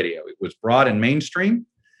happened to radio. It was broad and mainstream,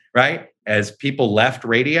 right? As people left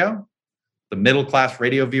radio, the middle-class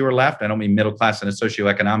radio viewer left. I don't mean middle-class in a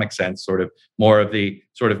socioeconomic sense, sort of more of the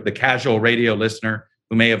casual radio listener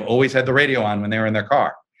who may have always had the radio on when they were in their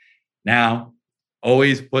car. Now,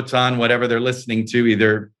 always puts on whatever they're listening to,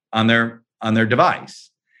 either on their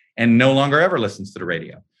device, and no longer ever listens to the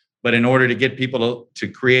radio. But in order to get people to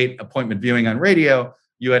create appointment viewing on radio,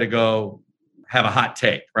 you had to go have a hot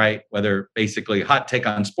take, right? Whether basically hot take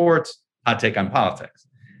on sports, hot take on politics.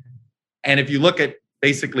 And if you look at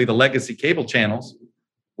basically the legacy cable channels,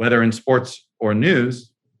 whether in sports or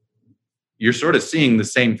news, you're sort of seeing the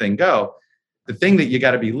same thing go. The thing that you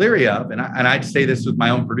got to be leery of, and I'd say this with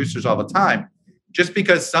my own producers all the time, just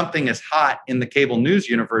because something is hot in the cable news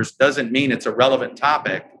universe doesn't mean it's a relevant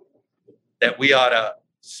topic that we ought to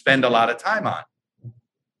spend a lot of time on.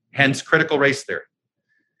 Hence critical race theory.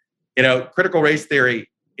 Critical race theory,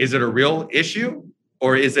 is it a real issue?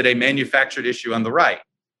 or is it a manufactured issue on the right?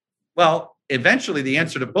 Well, eventually the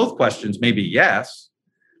answer to both questions may be yes,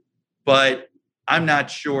 but I'm not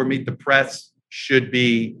sure Meet the Press should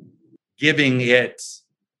be giving it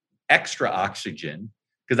extra oxygen,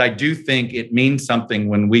 because I do think it means something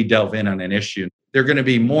when we delve in on an issue. There are going to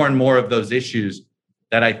be more and more of those issues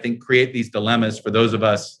that I think create these dilemmas for those of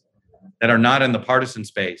us that are not in the partisan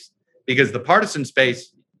space, because the partisan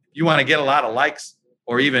space, you want to get a lot of likes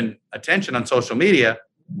or even attention on social media,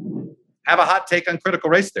 have a hot take on critical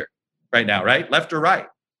race theory right now, right? Left or right.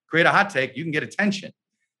 Create a hot take, you can get attention.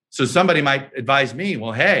 So somebody might advise me,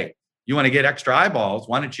 well, hey, you want to get extra eyeballs,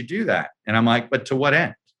 why don't you do that? And I'm like, but to what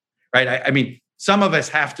end? Right? I mean, some of us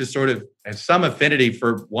have to sort of have some affinity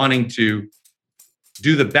for wanting to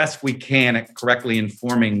do the best we can at correctly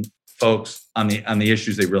informing folks on the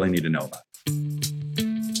issues they really need to know about.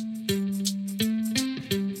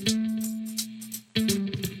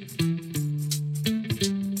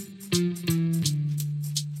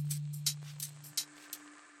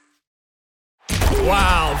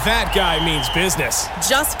 Wow, that guy means business.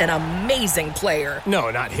 Just an amazing player. No,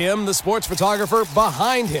 not him, the sports photographer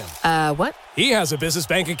behind him. What? He has a business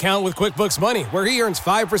bank account with QuickBooks Money where he earns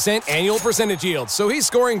 5% annual percentage yield, so he's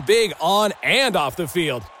scoring big on and off the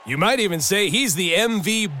field. You might even say he's the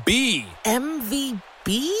MVB.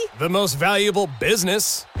 MVP? The most valuable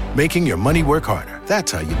business. Making your money work harder.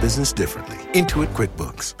 That's how you business differently. Intuit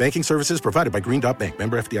QuickBooks. Banking services provided by Green Dot Bank.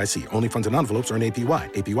 Member FDIC. Only funds and envelopes earn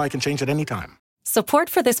APY. APY can change at any time. Support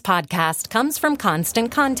for this podcast comes from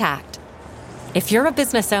Constant Contact. If you're a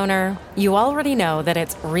business owner, you already know that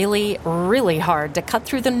it's really, really hard to cut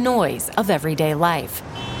through the noise of everyday life.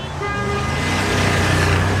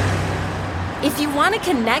 If you want to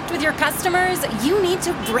connect with your customers, you need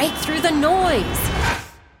to break through the noise.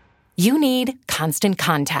 You need Constant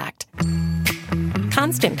Contact.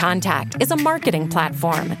 Constant Contact is a marketing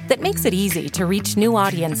platform that makes it easy to reach new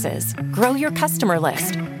audiences, grow your customer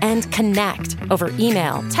list, and connect over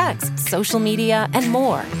email, text, social media, and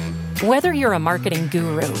more. Whether you're a marketing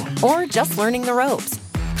guru or just learning the ropes,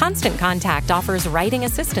 Constant Contact offers writing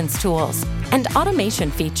assistance tools and automation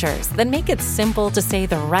features that make it simple to say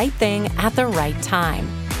the right thing at the right time.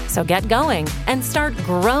 So get going and start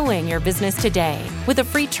growing your business today with a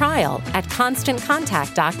free trial at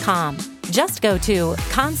ConstantContact.com. Just go to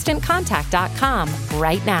ConstantContact.com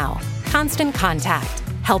right now. Constant Contact,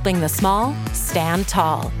 helping the small stand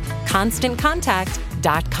tall.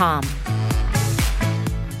 ConstantContact.com.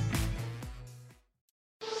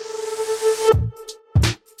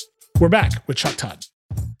 We're back with Chuck Todd.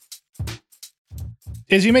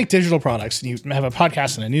 As you make digital products and you have a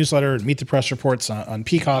podcast and a newsletter and Meet the Press reports on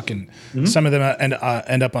Peacock, and some of them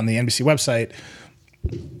end up on the NBC website,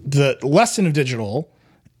 the lesson of digital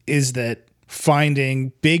is that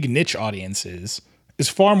finding big niche audiences is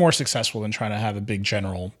far more successful than trying to have a big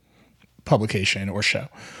general publication or show.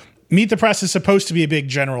 Meet the Press is supposed to be a big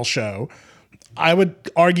general show. I would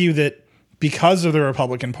argue that because of the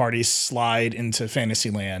Republican Party's slide into fantasy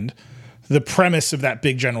land, the premise of that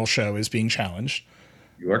big general show is being challenged.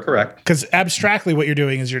 You are correct. Because abstractly what you're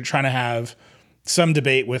doing is you're trying to have some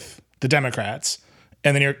debate with the Democrats,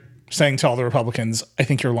 and then you're saying to all the Republicans, I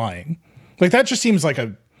think you're lying. Like, that just seems like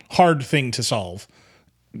a hard thing to solve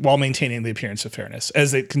while maintaining the appearance of fairness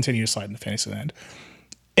as they continue to slide into fantasy land.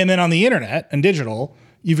 And then on the internet and digital,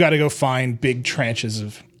 you've got to go find big tranches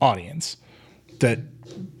of audience that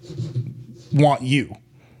want you,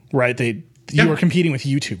 right? You are competing with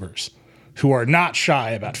YouTubers who are not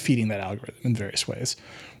shy about feeding that algorithm in various ways.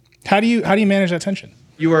 How do you manage that tension?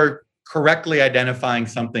 You are correctly identifying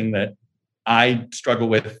something that I struggle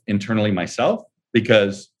with internally myself,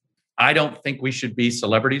 because I don't think we should be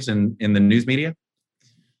celebrities in the news media.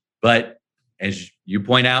 But as you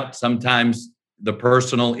point out, sometimes the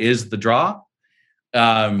personal is the draw.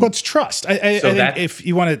 Well, it's trust. I think if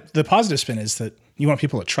you want to, the positive spin is that you want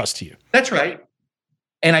people to trust you. That's right.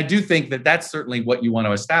 And I do think that that's certainly what you want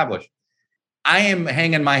to establish. I am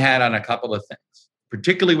hanging my hat on a couple of things,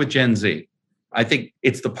 particularly with Gen Z. I think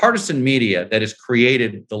it's the partisan media that has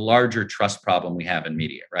created the larger trust problem we have in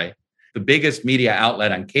media, right? The biggest media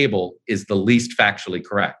outlet on cable is the least factually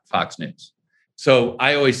correct, Fox News. So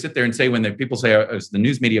I always sit there and say, when people say, is the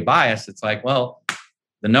news media biased? It's like, well,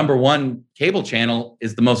 the number one cable channel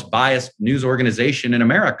is the most biased news organization in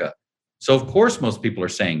America. So of course, most people are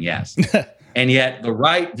saying yes. And yet the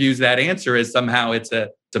right views that answer as somehow it's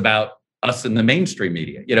about us in the mainstream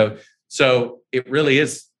media, So it really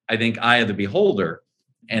is, I think, eye of the beholder.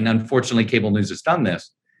 And unfortunately, cable news has done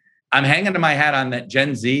this. I'm hanging my hat on that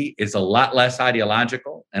Gen Z is a lot less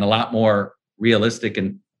ideological and a lot more realistic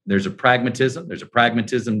and There's a pragmatism. There's a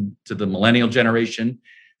pragmatism to the millennial generation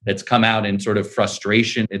that's come out in sort of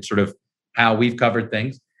frustration. It's sort of how we've covered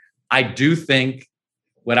things. I do think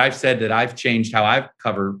what I've said that I've changed how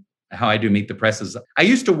I do Meet the Press is I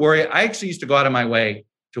used to worry. I actually used to go out of my way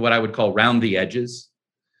to what I would call round the edges.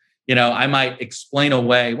 I might explain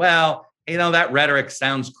away, well, that rhetoric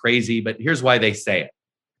sounds crazy, but here's why they say it.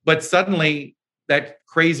 But suddenly that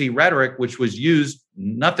crazy rhetoric, which was used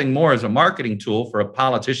nothing more as a marketing tool for a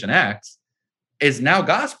politician X, is now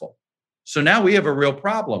gospel. So now we have a real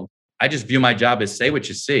problem. I just view my job as say what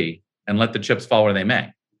you see and let the chips fall where they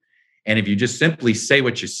may. And if you just simply say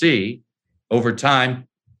what you see, over time,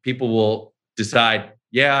 people will decide,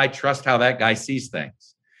 yeah, I trust how that guy sees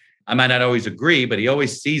things. I might not always agree, but he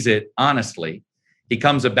always sees it honestly. He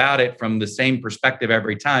comes about it from the same perspective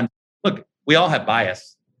every time. Look, we all have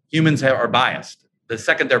bias. Humans are biased. The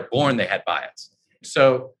second they're born, they had bias.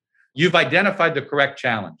 So you've identified the correct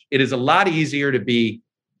challenge. It is a lot easier to be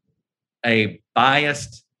a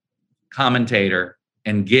biased commentator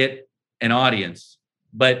and get an audience,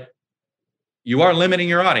 but you are limiting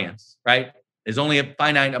your audience, right? There's only a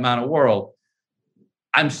finite amount of world.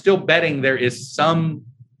 I'm still betting there is some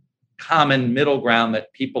common middle ground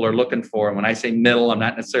that people are looking for. And when I say middle, I'm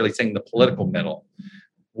not necessarily saying the political middle.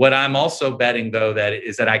 What I'm also betting, though,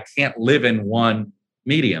 that I can't live in one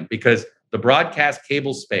medium, because the broadcast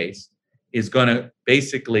cable space is going to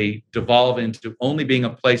basically devolve into only being a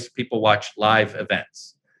place people watch live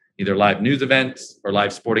events, either live news events or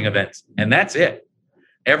live sporting events. And that's it.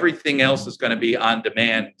 Everything else is going to be on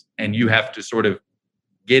demand, and you have to sort of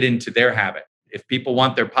get into their habit. If people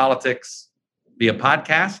want their politics via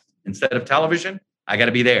podcast instead of television, I got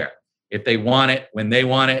to be there. If they want it when they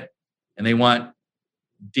want it, and they want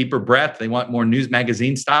deeper breadth, they want more news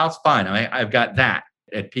magazine styles, fine. I've got that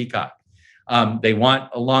at Peacock. They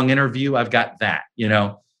want a long interview, I've got that.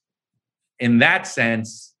 In that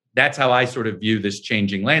sense, that's how I sort of view this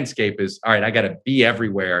changing landscape is, all right, I got to be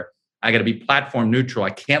everywhere. I got to be platform neutral. I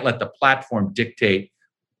can't let the platform dictate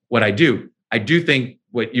what I do. I do think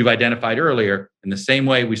what you've identified earlier, in the same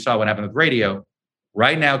way we saw what happened with radio,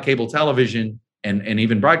 right now, cable television and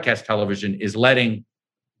even broadcast television is letting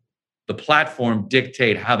the platform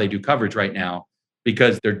dictate how they do coverage right now,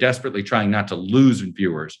 because they're desperately trying not to lose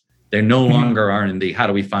viewers. They no longer are in the how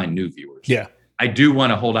do we find new viewers. Yeah. I do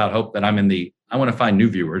want to hold out hope that I'm in the I want to find new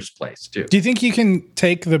viewers place too. Do you think you can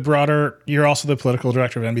take the broader, you're also the political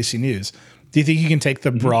director of NBC News. Do you think you can take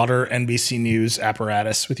the broader NBC News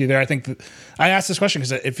apparatus with you there? I think I asked this question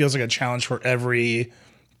because it feels like a challenge for every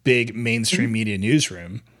big mainstream media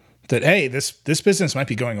newsroom that, hey, this business might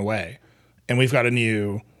be going away. And we've got a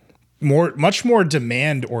new, much more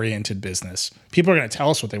demand-oriented business. People are going to tell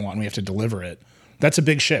us what they want and we have to deliver it. That's a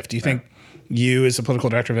big shift. Do you think you as the political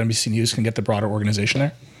director of NBC News can get the broader organization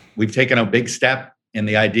there? We've taken a big step in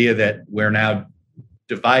the idea that we're now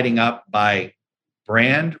dividing up by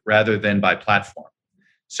brand rather than by platform.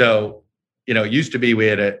 So, it used to be we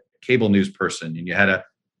had a cable news person and you had a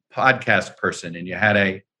podcast person and you had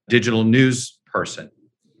a digital news person.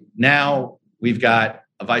 Now we've got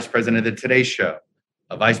a vice president of the Today Show,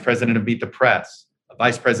 a vice president of Meet the Press, a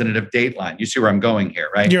vice president of Dateline. You see where I'm going here,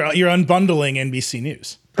 right? You're unbundling NBC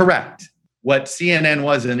News. Correct. What CNN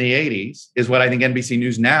was in the 80s is what I think NBC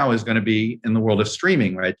News now is going to be in the world of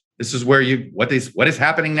streaming, right? This is where what is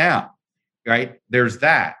happening now, right? There's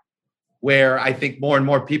that, where I think more and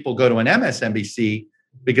more people go to an MSNBC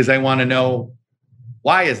because they want to know,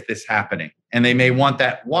 why is this happening? And they may want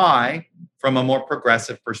that why from a more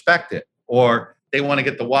progressive perspective, or they want to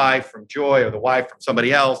get the why from Joy or the why from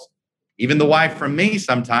somebody else, even the why from me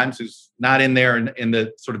sometimes, who's not in there in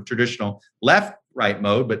the sort of traditional left-right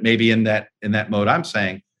mode, but maybe in that mode I'm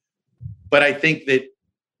saying. But I think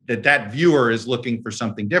that viewer is looking for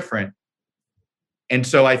something different. And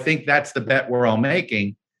so I think that's the bet we're all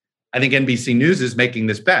making. I think NBC News is making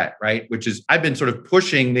this bet, right? Which is, I've been sort of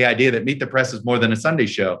pushing the idea that Meet the Press is more than a Sunday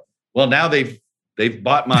show. Well, now they've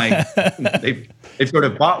bought my, they've sort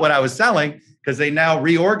of bought what I was selling because they now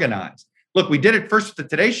reorganized. Look, we did it first with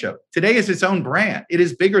the Today Show. Today is its own brand. It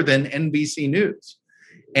is bigger than NBC News,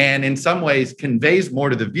 and in some ways conveys more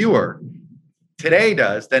to the viewer, Today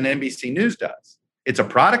does, than NBC News does. It's a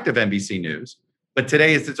product of NBC News, but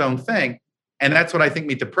Today is its own thing. And that's what I think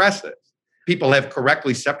Meet the Press is. People have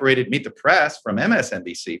correctly separated Meet the Press from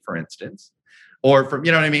MSNBC, for instance, or from,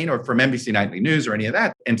 you know what I mean, or from NBC Nightly News or any of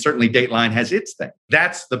that. And certainly Dateline has its thing.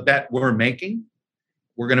 That's the bet we're making.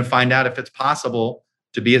 We're going to find out if it's possible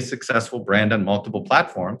to be a successful brand on multiple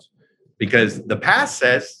platforms, because the past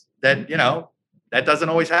says that, that doesn't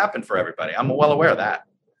always happen for everybody. I'm well aware of that.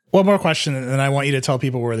 One more question, and then I want you to tell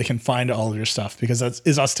people where they can find all of your stuff, because that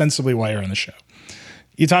is ostensibly why you're on the show.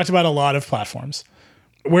 You talked about a lot of platforms.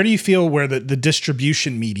 Where do you feel where the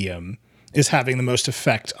distribution medium is having the most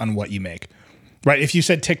effect on what you make? Right? If you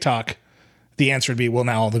said TikTok, the answer would be, well,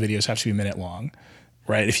 now all the videos have to be a minute long.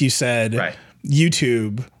 Right? If you said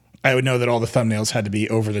YouTube, I would know that all the thumbnails had to be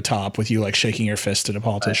over the top with you like shaking your fist at a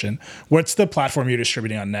politician. What's the platform you're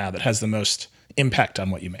distributing on now that has the most impact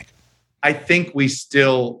on what you make? I think we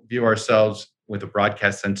still view ourselves with a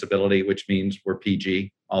broadcast sensibility, which means we're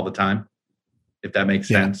PG all the time, if that makes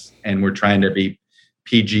sense. And we're trying to be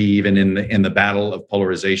PG even in the battle of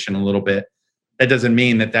polarization a little bit. That doesn't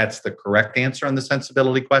mean that that's the correct answer on the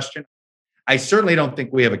sensibility question. I certainly don't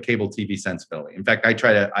think we have a cable TV sensibility. In fact,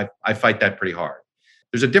 I fight that pretty hard.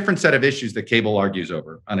 There's a different set of issues that cable argues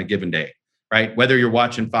over on a given day, right? Whether you're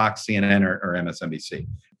watching Fox, CNN, or MSNBC.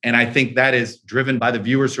 And I think that is driven by the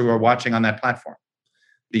viewers who are watching on that platform.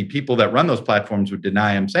 The people that run those platforms would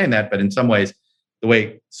deny I'm saying that, but in some ways, the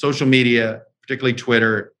way social media, particularly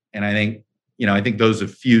Twitter, and I think those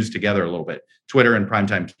have fused together a little bit, Twitter and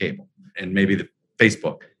primetime cable, and maybe the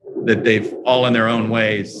Facebook, that they've all in their own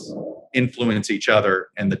ways influence each other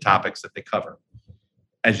and the topics that they cover.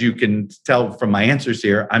 As you can tell from my answers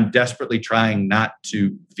here, I'm desperately trying not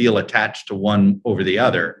to feel attached to one over the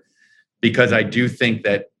other, because I do think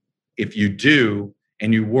that if you do,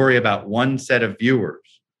 and you worry about one set of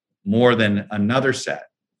viewers more than another set,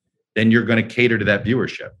 then you're going to cater to that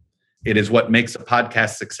viewership. It is what makes a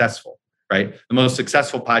podcast successful, right? The most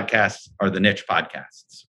successful podcasts are the niche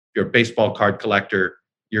podcasts. If you're a baseball card collector,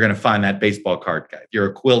 you're going to find that baseball card guy. If you're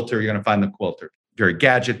a quilter, you're going to find the quilter. If you're a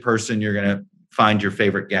gadget person, you're going to find your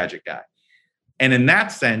favorite gadget guy. And in that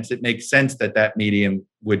sense, it makes sense that medium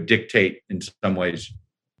would dictate in some ways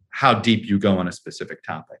how deep you go on a specific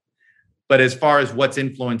topic. But as far as what's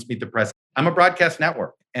influenced Meet the Press, I'm a broadcast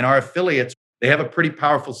network, and our affiliates, they have a pretty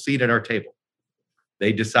powerful seat at our table.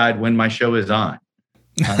 They decide when my show is on.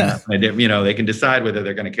 They can decide whether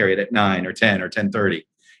they're going to carry it at 9 or 10 or 10:30.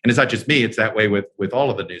 And it's not just me, it's that way with all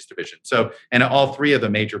of the news divisions. So, and all three of the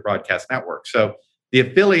major broadcast networks. So the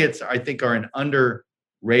affiliates, I think, are an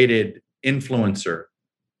underrated influencer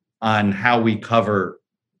on how we cover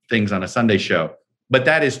things on a Sunday show. But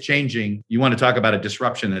that is changing. You want to talk about a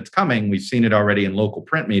disruption that's coming. We've seen it already in local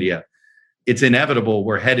print media. It's inevitable.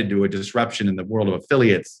 We're headed to a disruption in the world of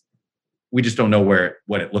affiliates. We just don't know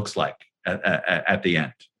what it looks like at the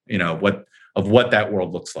end, what that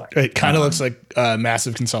world looks like. It kind of looks like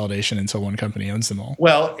massive consolidation until one company owns them all.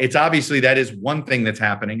 Well, it's obviously that is one thing that's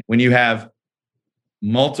happening. When you have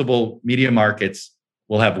multiple media markets,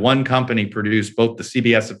 we'll have one company produce both the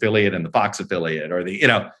CBS affiliate and the Fox affiliate, or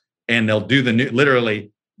and they'll do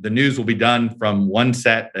literally the news will be done from one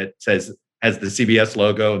set that has the CBS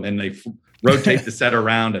logo, and then they rotate the set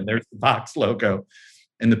around and there's the Fox logo,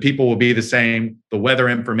 and the people will be the same. The weather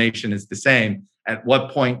information is the same. At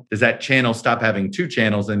what point does that channel stop having two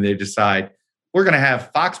channels and they decide we're going to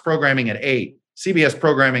have Fox programming at 8, CBS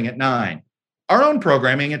programming at 9, our own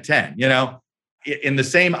programming at 10, in the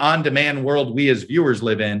same on-demand world we as viewers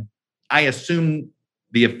live in? I assume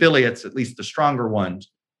the affiliates, at least the stronger ones,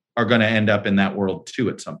 are going to end up in that world too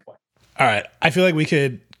at some point. All right. I feel like we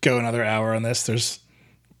could go another hour on this. There's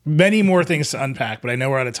many more things to unpack, but I know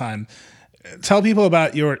we're out of time. Tell people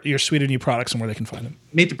about your suite of new products and where they can find them.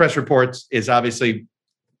 Meet the Press Reports is obviously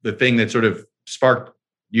the thing that sort of sparked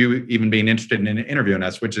you even being interested in interviewing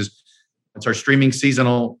us, which is it's our streaming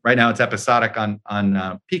seasonal. Right now it's episodic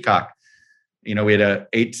on Peacock. We had a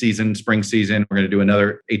 8-season spring season. We're going to do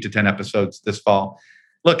another 8 to 10 episodes this fall.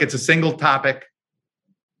 Look, it's a single topic,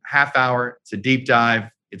 half hour. It's a deep dive.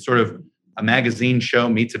 It's sort of a magazine show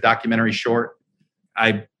meets a documentary short.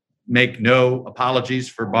 I make no apologies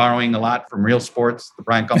for borrowing a lot from Real Sports, the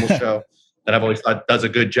Brian Gumbel show, that I've always thought does a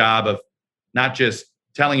good job of not just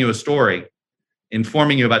telling you a story,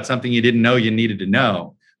 informing you about something you didn't know you needed to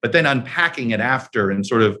know, but then unpacking it after and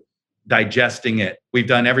sort of digesting it. We've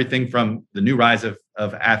done everything from the new rise of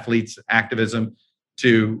athletes activism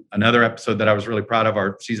to another episode that I was really proud of,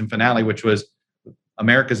 our season finale, which was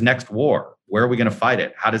America's next war. Where are we going to fight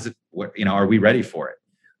it? How does it, are we ready for it?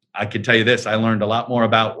 I can tell you this, I learned a lot more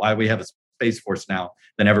about why we have a Space Force now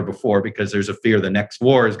than ever before, because there's a fear the next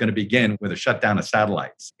war is going to begin with a shutdown of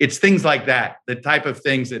satellites. It's things like that, the type of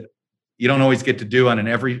things that you don't always get to do on an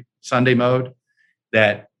every Sunday mode,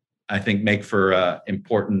 that I think make for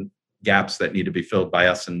important gaps that need to be filled by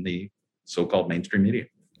us in the so-called mainstream media.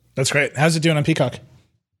 That's great. How's it doing on Peacock?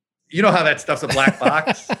 You know how that stuff's a black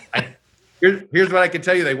box. Here's what I can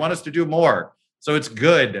tell you. They want us to do more. So it's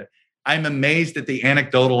good. I'm amazed at the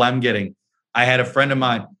anecdotal I'm getting. I had a friend of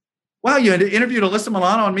mine wow, you had interviewed Alyssa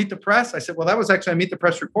Milano on Meet the Press? I said, well, that was actually on Meet the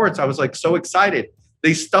Press Reports. I was like so excited.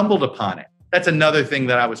 They stumbled upon it. That's another thing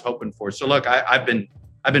that I was hoping for. So look, I've been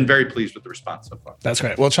very pleased with the response so far. That's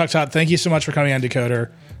great. Well, Chuck Todd, thank you so much for coming on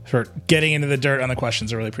Decoder, for getting into the dirt on the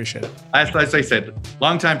questions. I really appreciate it. As I said,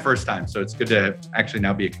 long time, first time. So it's good to actually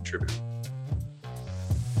now be a contributor.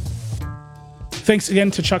 Thanks again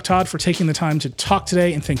to Chuck Todd for taking the time to talk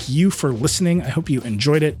today, and thank you for listening. I hope you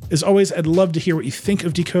enjoyed it. As always, I'd love to hear what you think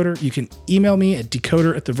of Decoder. You can email me at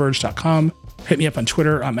decoder@theverge.com. Hit me up on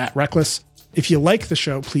Twitter. I'm @Reckless. If you like the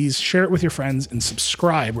show, please share it with your friends and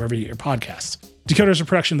subscribe wherever you get your podcasts. Decoder is a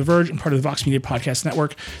production of The Verge and part of the Vox Media Podcast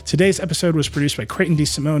Network. Today's episode was produced by Creighton D.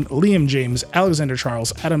 Simone, Liam James, Alexander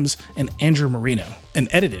Charles Adams, and Andrew Marino, and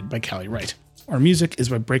edited by Callie Wright. Our music is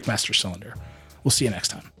by Breakmaster Cylinder. We'll see you next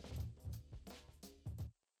time.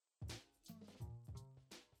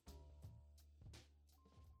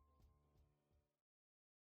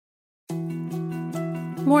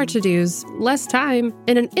 More to-dos, less time,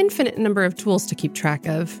 and an infinite number of tools to keep track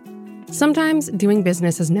of. Sometimes doing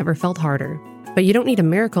business has never felt harder, but you don't need a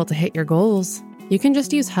miracle to hit your goals. You can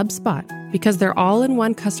just use HubSpot, because their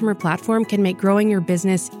all-in-one customer platform can make growing your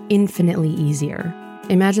business infinitely easier.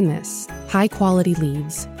 Imagine this: high-quality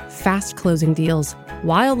leads, fast closing deals,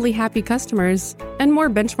 wildly happy customers, and more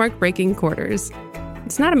benchmark-breaking quarters.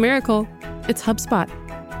 It's not a miracle, it's HubSpot.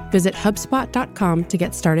 Visit HubSpot.com to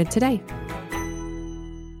get started today.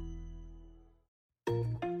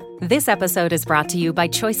 This episode is brought to you by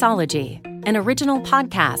Choiceology, an original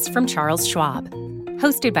podcast from Charles Schwab.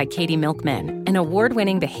 Hosted by Katie Milkman, an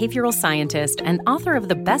award-winning behavioral scientist and author of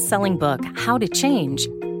the best-selling book, How to Change,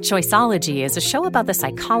 Choiceology is a show about the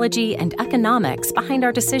psychology and economics behind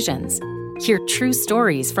our decisions. Hear true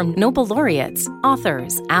stories from Nobel laureates,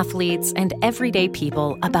 authors, athletes, and everyday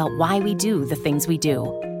people about why we do the things we do.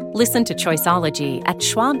 Listen to Choiceology at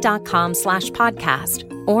schwab.com/podcast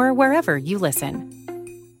or wherever you listen.